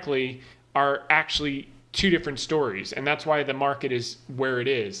correctly, are actually two different stories. And that's why the market is where it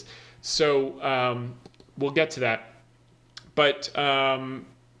is. So we'll get to that. But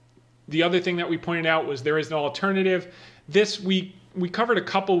the other thing that we pointed out was there is an alternative. This we covered a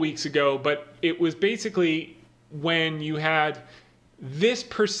couple weeks ago, but it was basically when you had this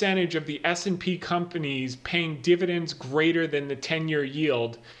percentage of the S&P companies paying dividends greater than the 10-year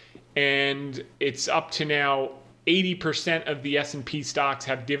yield, and it's up to now 80% of the S&P stocks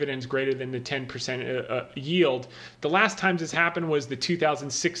have dividends greater than the 10% yield. The last time this happened was the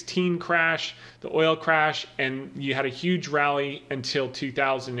 2016 crash, the oil crash, and you had a huge rally until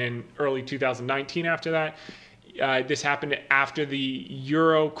 2000 and early 2019 after that. This happened after the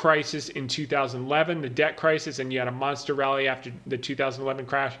Euro crisis in 2011, the debt crisis, and you had a monster rally after the 2011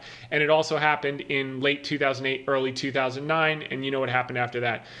 crash. And it also happened in late 2008, early 2009, and you know what happened after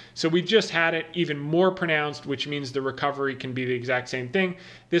that. So we've just had it even more pronounced, which means the recovery can be the exact same thing.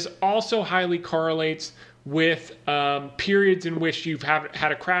 This also highly correlates with periods in which you've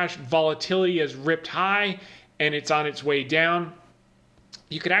had a crash. Volatility has ripped high, and it's on its way down.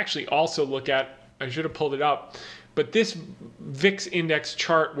 You could actually also look at, I should have pulled it up, but this VIX index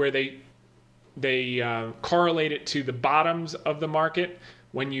chart where they correlate it to the bottoms of the market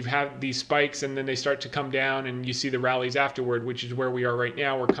when you've had these spikes and then they start to come down and you see the rallies afterward, which is where we are right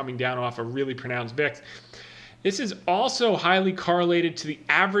now. We're coming down off a really pronounced VIX. This is also highly correlated to the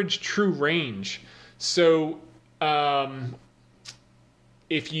average true range. So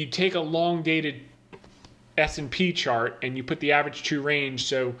if you take a long dated S&P chart and you put the average true range,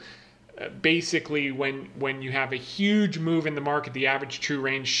 so basically when you have a huge move in the market, the average true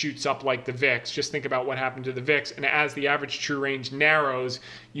range shoots up like the VIX. Just think about what happened to the VIX, and as the average true range narrows,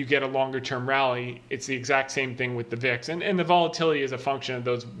 you get a longer term rally. It's the exact same thing with the VIX, and the volatility is a function of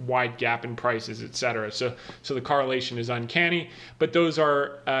those wide gap in prices, etc. So the correlation is uncanny, but those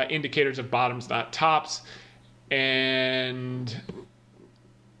are indicators of bottoms, not tops, and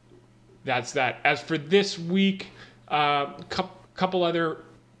that's that. As for this week, couple other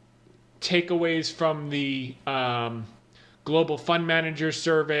takeaways from the Global Fund Manager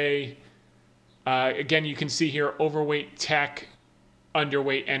Survey. Again, you can see here overweight tech,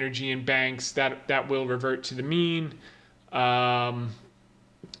 underweight energy and banks. That will revert to the mean. The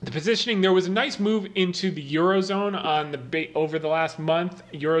positioning, there was a nice move into the Eurozone over the last month.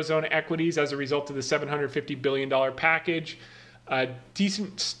 Eurozone equities as a result of the $750 billion package. A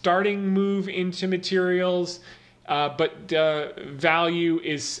decent starting move into materials, but value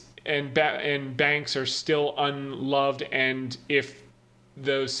is and banks are still unloved, and if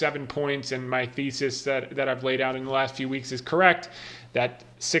those 7 points and my thesis that I've laid out in the last few weeks is correct, that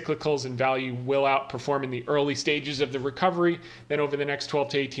cyclicals and value will outperform in the early stages of the recovery, then over the next 12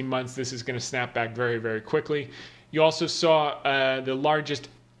 to 18 months, this is going to snap back very, very quickly. You also saw the largest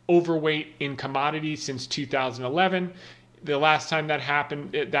overweight in commodities since 2011. The last time that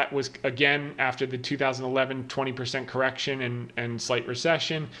happened, that was again after the 2011 20% correction and slight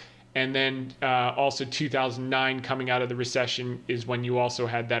recession. And then also 2009 coming out of the recession is when you also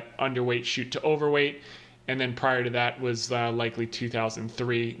had that underweight shoot to overweight. And then prior to that was likely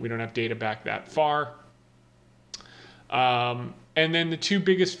 2003. We don't have data back that far. And then the two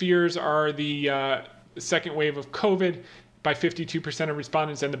biggest fears are the second wave of COVID by 52% of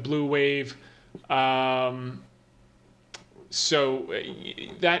respondents and the blue wave. So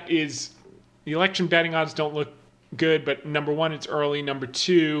that is, the election betting odds don't look good, but number one, it's early. Number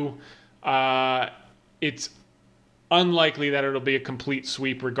two, it's unlikely that it'll be a complete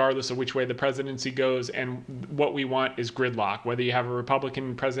sweep regardless of which way the presidency goes. And what we want is gridlock. Whether you have a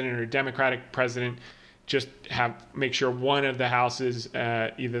Republican president or a Democratic president, just make sure one of the houses,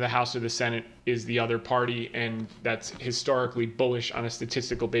 either the House or the Senate, is the other party, and that's historically bullish on a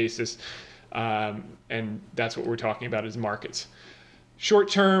statistical basis. And that's what we're talking about as markets. Short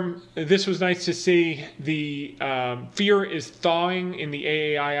term, this was nice to see. The fear is thawing in the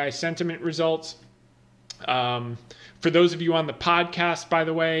AAII sentiment results. For those of you on the podcast, by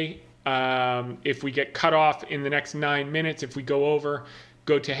the way, if we get cut off in the next 9 minutes, if we go over,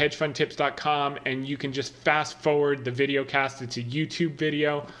 go to hedgefundtips.com and you can just fast forward the video cast. It's a YouTube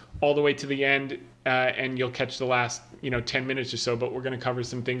video all the way to the end, and you'll catch the last 10 minutes or so, but we're going to cover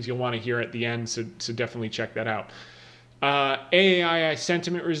some things you'll want to hear at the end, so definitely check that out. AAII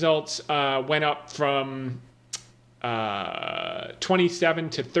sentiment results went up from 27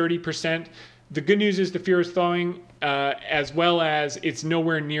 to 30%. The good news is the fear is thawing, as well as it's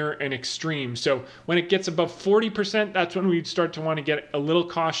nowhere near an extreme. So when it gets above 40%, that's when we start to want to get a little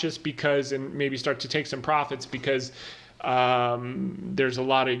cautious and maybe start to take some profits, because there's a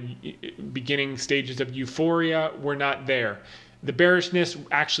lot of beginning stages of euphoria. We're not there. The bearishness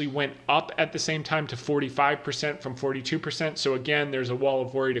actually went up at the same time to 45% from 42%. So again, there's a wall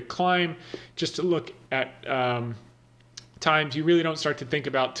of worry to climb. Just to look at times, you really don't start to think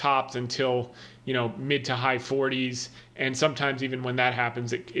about tops until mid to high 40s, and sometimes even when that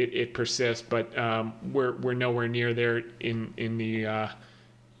happens, it persists. But we're nowhere near there in the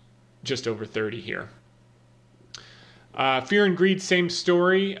just over 30 here. Fear and greed, same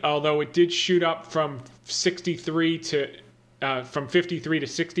story, although it did shoot up from 53 to from 53 to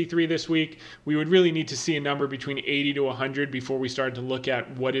 63 this week. We would really need to see a number between 80 to 100 before we start to look at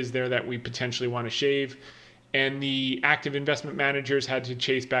what is there that we potentially want to shave. And the active investment managers had to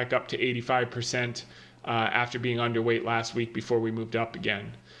chase back up to 85% after being underweight last week before we moved up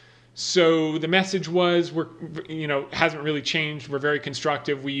again. So the message was, hasn't really changed. We're very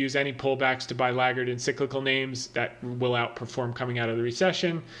constructive. We use any pullbacks to buy laggard and cyclical names that will outperform coming out of the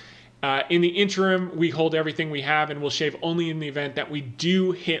recession. In the interim, we hold everything we have, and we'll shave only in the event that we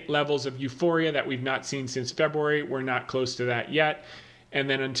do hit levels of euphoria that we've not seen since February. We're not close to that yet. And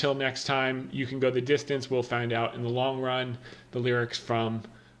then until next time, you can go the distance. We'll find out in the long run. The lyrics from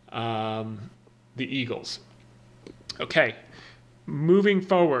the Eagles. Okay, moving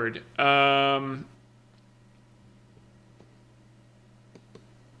forward.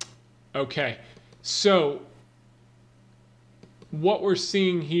 Okay, so what we're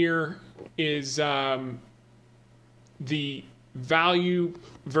seeing here is the value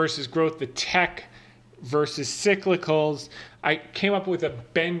versus growth, the tech versus cyclicals. I came up with a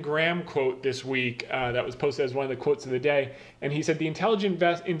Ben Graham quote this week that was posted as one of the quotes of the day. And he said, the intelligent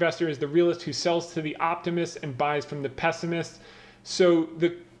investor is the realist who sells to the optimists and buys from the pessimists. So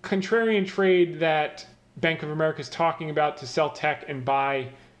the contrarian trade that Bank of America is talking about to sell tech and buy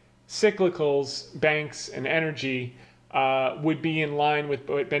cyclicals, banks, and energy would be in line with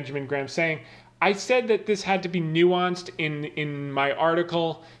what Benjamin Graham's saying. I said that this had to be nuanced in my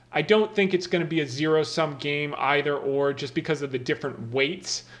article. I don't think it's going to be a zero-sum game either or, just because of the different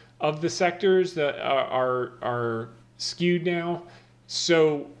weights of the sectors that are skewed now.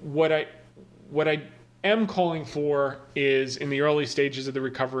 So what I am calling for is, in the early stages of the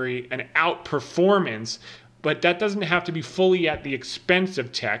recovery, an outperformance, but that doesn't have to be fully at the expense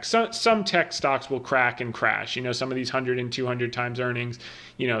of tech. Some tech stocks will crack and crash. Some of these 100 and 200 times earnings,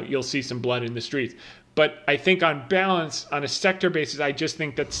 you'll see some blood in the streets. But I think on balance, on a sector basis, I just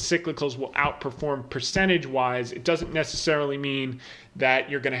think that cyclicals will outperform percentage-wise. It doesn't necessarily mean that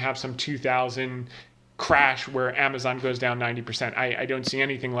you're going to have some 2000 crash where Amazon goes down 90%. I don't see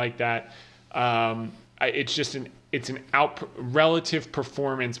anything like that. It's just it's an relative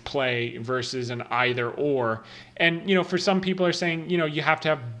performance play versus an either or. And, for some people are saying, you have to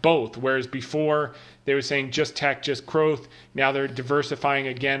have both. Whereas before they were saying just tech, just growth. Now they're diversifying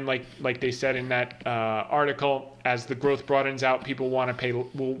again, like they said in that article. As the growth broadens out, people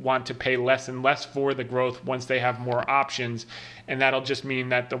will want to pay less and less for the growth once they have more options. And that'll just mean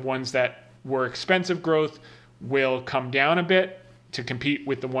that the ones that were expensive growth will come down a bit to compete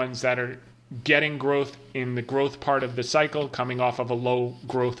with the ones that are getting growth in the growth part of the cycle, coming off of a low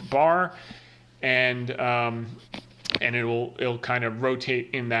growth bar, and it'll kind of rotate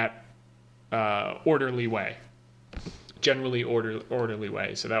in that orderly way, generally orderly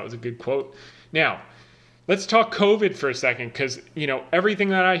way. So that was a good quote. Now, let's talk COVID for a second, because everything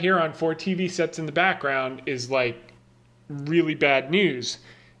that I hear on 4 TV sets in the background is like really bad news.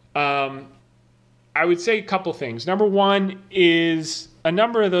 I would say a couple things. Number one is a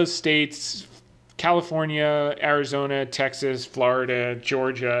number of those states, California, Arizona, Texas, Florida,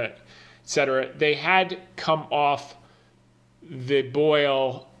 Georgia, etc., they had come off the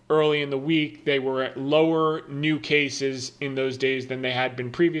boil early in the week. They were at lower new cases in those days than they had been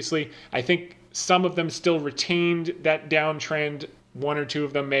previously. I think some of them still retained that downtrend. One or two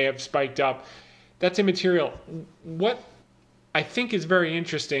of them may have spiked up. That's immaterial. What I think is very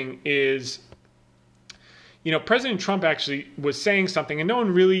interesting is, President Trump actually was saying something, and no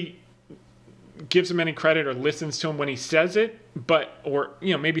one really gives him any credit or listens to him when he says it, or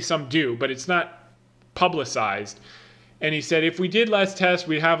maybe some do, but it's not publicized. And he said, if we did less tests,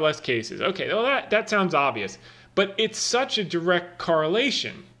 we'd have less cases. Okay, well, that sounds obvious, but it's such a direct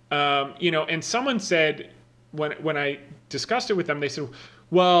correlation. And someone said, when I discussed it with them, they said,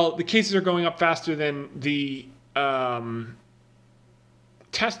 well, the cases are going up faster than the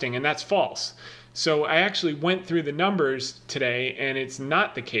testing, and that's false. So I actually went through the numbers today, and it's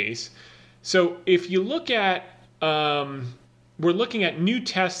not the case. So if you look at, we're looking at new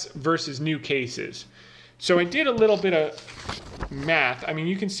tests versus new cases. So I did a little bit of math. I mean,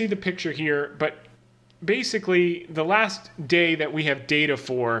 you can see the picture here, but basically the last day that we have data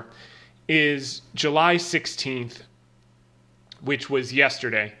for is July 16th, which was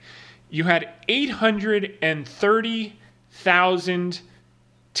yesterday. You had 830,000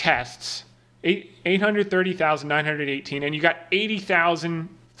 tests, 830,918, and you got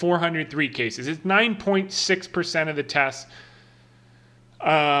 80,403 cases. It's 9.6% of the tests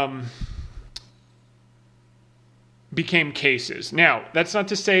became cases. Now, that's not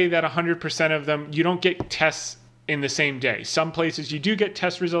to say that 100% of them, you don't get tests in the same day. Some places you do get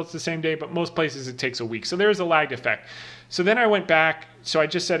test results the same day, but most places it takes a week. So there's a lagged effect. So then I went back. So I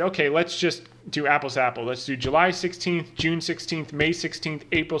just said, okay, let's just do apples to apples. Let's do July 16th, June 16th, May 16th,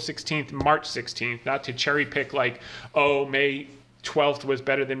 April 16th, March 16th. Not to cherry pick like, May 12th was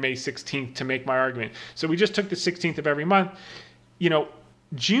better than May 16th to make my argument. So we just took the 16th of every month.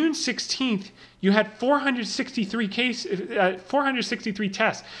 June 16th, you had 463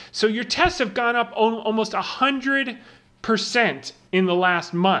 tests. So your tests have gone up almost 100% in the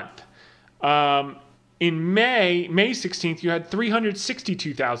last month. In May 16th, you had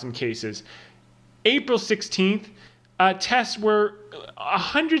 362,000 cases. April 16th, tests were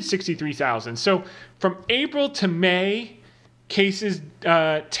 163,000. So from April to May, tests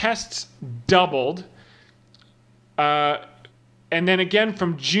doubled. And then again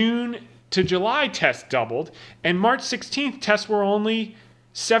from June to July, tests doubled. And March 16th, tests were only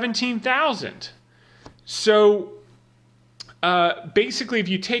 17,000. So basically, if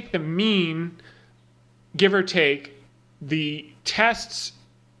you take the mean, give or take, the tests,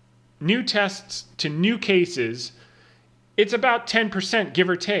 new tests to new cases, it's about 10%, give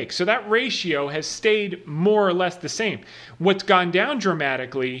or take. So that ratio has stayed more or less the same. What's gone down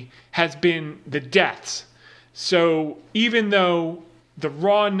dramatically has been the deaths. So even though the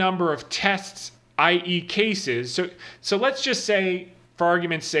raw number of tests, i.e. cases, so let's just say, for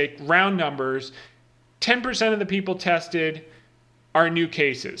argument's sake, round numbers, 10% of the people tested are new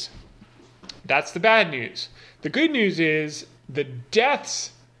cases. That's the bad news. The good news is the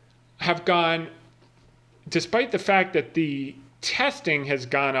deaths have gone, despite the fact that the testing has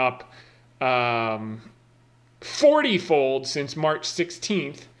gone up 40-fold since March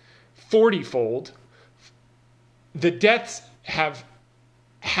 16th, 40-fold, the deaths have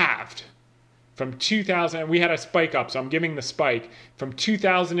halved from 2,000. We had a spike up, so I'm giving the spike from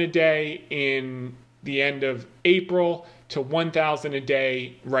 2,000 a day in the end of April to 1,000 a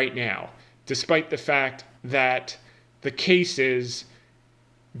day right now, despite the fact that the cases,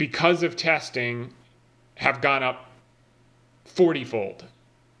 because of testing, have gone up 40-fold.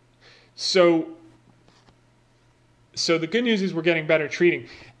 So the good news is we're getting better treating.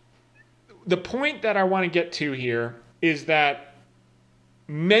 the point that I want to get to here is that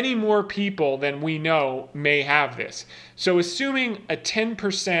many more people than we know may have this. So assuming a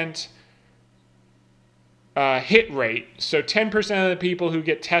 10% hit rate, so 10% of the people who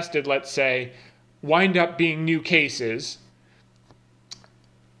get tested, let's say, wind up being new cases,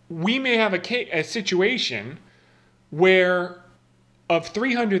 we may have a situation where of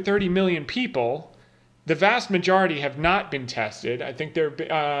 330 million people, the vast majority have not been tested. I think there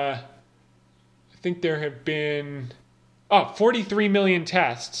have been 43 million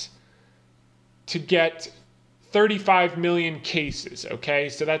tests to get 35 million cases, okay?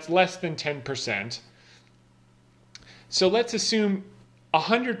 So that's less than 10%. So let's assume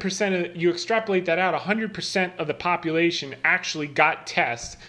 100% you extrapolate that out, 100% of the population actually got tests